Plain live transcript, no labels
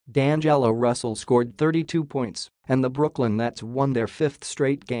D'Angelo Russell scored 32 points, and the Brooklyn Nets won their fifth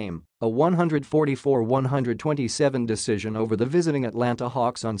straight game, a 144-127 decision over the visiting Atlanta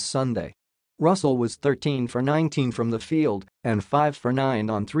Hawks on Sunday. Russell was 13 for 19 from the field and 5 for 9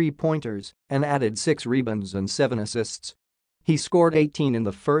 on three-pointers and added 6 rebounds and 7 assists. He scored 18 in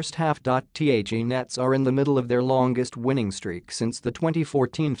the first half. The Nets are in the middle of their longest winning streak since the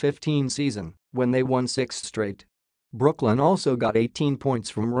 2014-15 season, when they won 6 straight. Brooklyn also got 18 points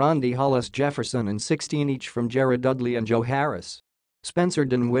from Rondae Hollis-Jefferson and 16 each from Jared Dudley and Joe Harris. Spencer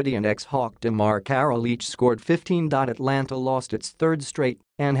Dinwiddie and ex-Hawk DeMarre Carroll each scored 15. Atlanta lost its third straight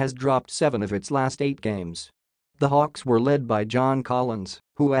and has dropped 7 of its last 8 games. The Hawks were led by John Collins,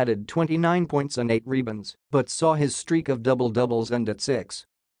 who added 29 points and 8 rebounds, but saw his streak of double-doubles end at 6.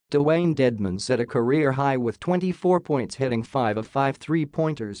 Dewayne Dedmon set a career high with 24 points, hitting 5 of 5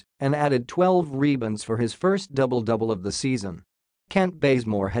 three-pointers and added 12 rebounds for his first double-double of the season. Kent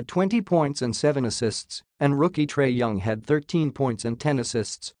Bazemore had 20 points and 7 assists, and rookie Trae Young had 13 points and 10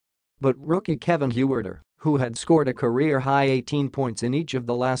 assists. But rookie Kevin Huerter, who had scored a career-high 18 points in each of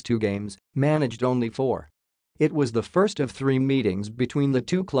the last 2 games, managed only 4. It was the first of 3 meetings between the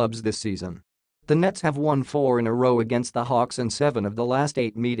two clubs this season. The Nets have won 4 in a row against the Hawks in 7 of the last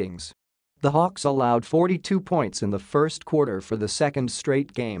 8 meetings. The Hawks allowed 42 points in the first quarter for the second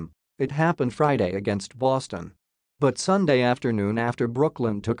straight game. It happened Friday against Boston. But Sunday afternoon, after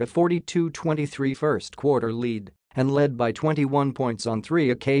Brooklyn took a 42-23 first-quarter lead and led by 21 points on 3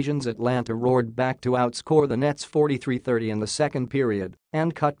 occasions, Atlanta roared back to outscore the Nets 43-30 in the second period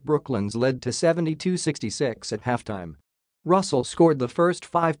and cut Brooklyn's lead to 72-66 at halftime. Russell scored the first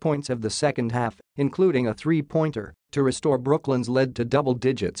 5 points of the second half, including a three-pointer, to restore Brooklyn's lead to double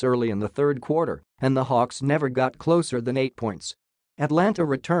digits early in the third quarter, and the Hawks never got closer than 8 points. Atlanta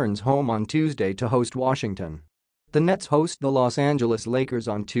returns home on Tuesday to host Washington. The Nets host the Los Angeles Lakers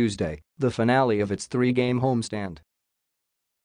on Tuesday, the finale of its 3-game homestand.